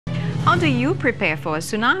How do you prepare for a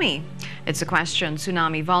tsunami? It's a question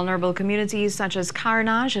tsunami vulnerable communities such as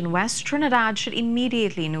Carenage and West Trinidad should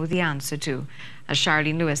immediately know the answer to. As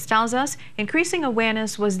Charlene Lewis tells us, increasing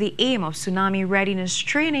awareness was the aim of tsunami readiness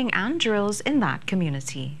training and drills in that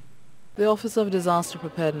community. The Office of Disaster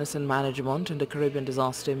Preparedness and Management and the Caribbean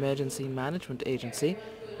Disaster Emergency Management Agency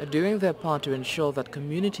are doing their part to ensure that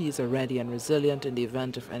communities are ready and resilient in the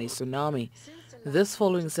event of any tsunami. This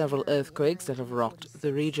following several earthquakes that have rocked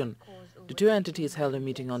the region. The two entities held a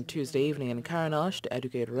meeting on Tuesday evening in Carenage to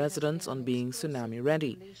educate residents on being tsunami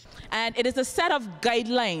ready. And it is a set of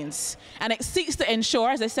guidelines, and it seeks to ensure,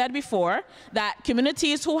 as I said before, that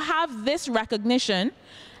communities who have this recognition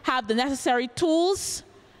have the necessary tools,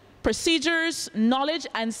 procedures, knowledge,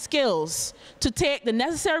 and skills to take the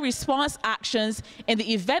necessary response actions in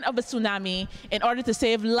the event of a tsunami in order to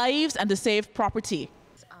save lives and to save property.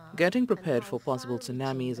 Getting prepared for possible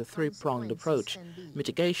tsunami is a three-pronged approach: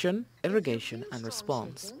 mitigation, irrigation, and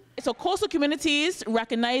response. So coastal communities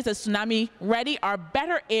recognized as tsunami ready are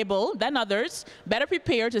better able than others, better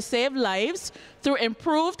prepared to save lives through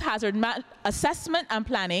improved hazard assessment and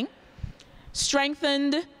planning,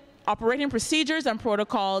 strengthened operating procedures and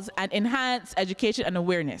protocols, and enhanced education and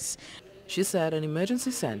awareness. She said an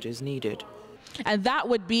emergency center is needed. And that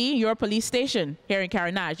would be your police station here in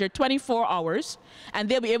Carenage. You're 24 hours, and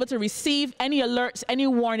they'll be able to receive any alerts, any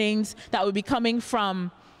warnings that would be coming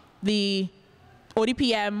from the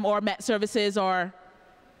ODPM or Met Services or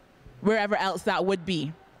wherever else that would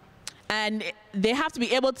be. And they have to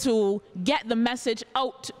be able to get the message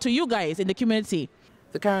out to you guys in the community.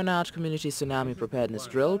 The Carenage Community Tsunami Preparedness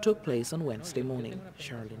Drill took place on Wednesday morning.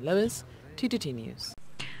 Charlene Lewis, TTT News.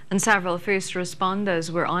 And several first responders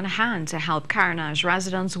were on hand to help Carenage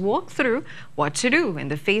residents walk through what to do in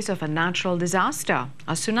the face of a natural disaster,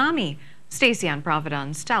 a tsunami. Stacey Ann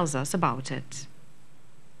Providence tells us about it.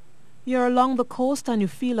 You're along the coast and you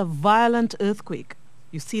feel a violent earthquake.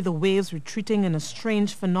 You see the waves retreating in a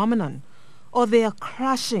strange phenomenon, or they are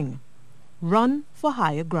crashing. Run for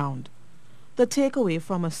higher ground. The takeaway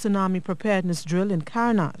from a tsunami preparedness drill in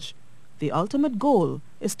Carenage: the ultimate goal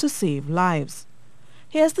is to save lives.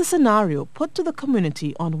 Here's the scenario put to the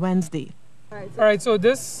community on Wednesday. All right, so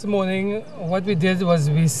this morning what we did was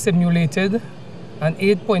we simulated an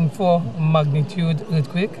 8.4 magnitude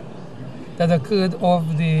earthquake that occurred off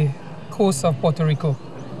the coast of Puerto Rico.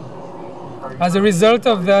 As a result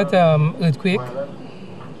of that earthquake,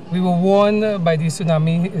 we were warned by the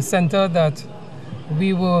Tsunami Center that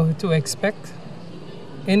we were to expect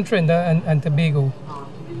in Trinidad and Tobago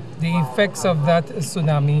the effects of that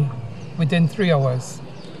tsunami within 3 hours.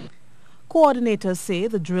 Coordinators say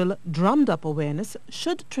the drill drummed up awareness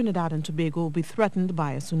should Trinidad and Tobago be threatened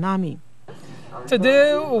by a tsunami.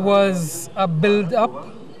 Today was a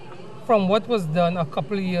build-up from what was done a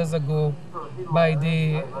couple of years ago by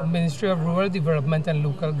the Ministry of Rural Development and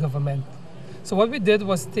Local Government. So what we did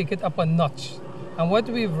was take it up a notch. And what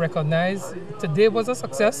we've recognized today was a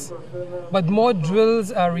success, but more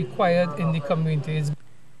drills are required in the communities.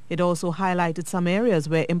 It also highlighted some areas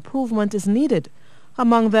where improvement is needed,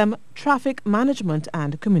 among them traffic management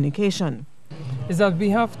and communication. Is that we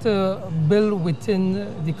have to build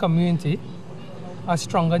within the community a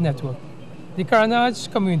stronger network. The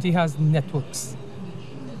Carenage community has networks.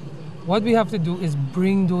 What we have to do is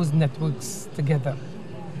bring those networks together.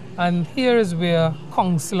 And here is where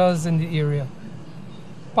councillors in the area,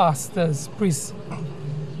 pastors, priests,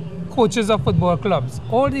 coaches of football clubs,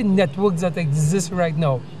 all the networks that exist right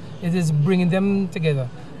now, it is bringing them together.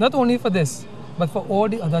 Not only for this, but for all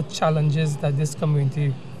the other challenges that this community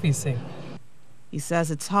is facing. He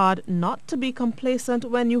says it's hard not to be complacent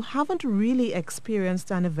when you haven't really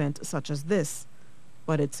experienced an event such as this,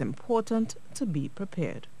 but it's important to be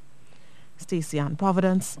prepared. Stacey Ann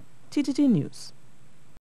Providence, TTT News.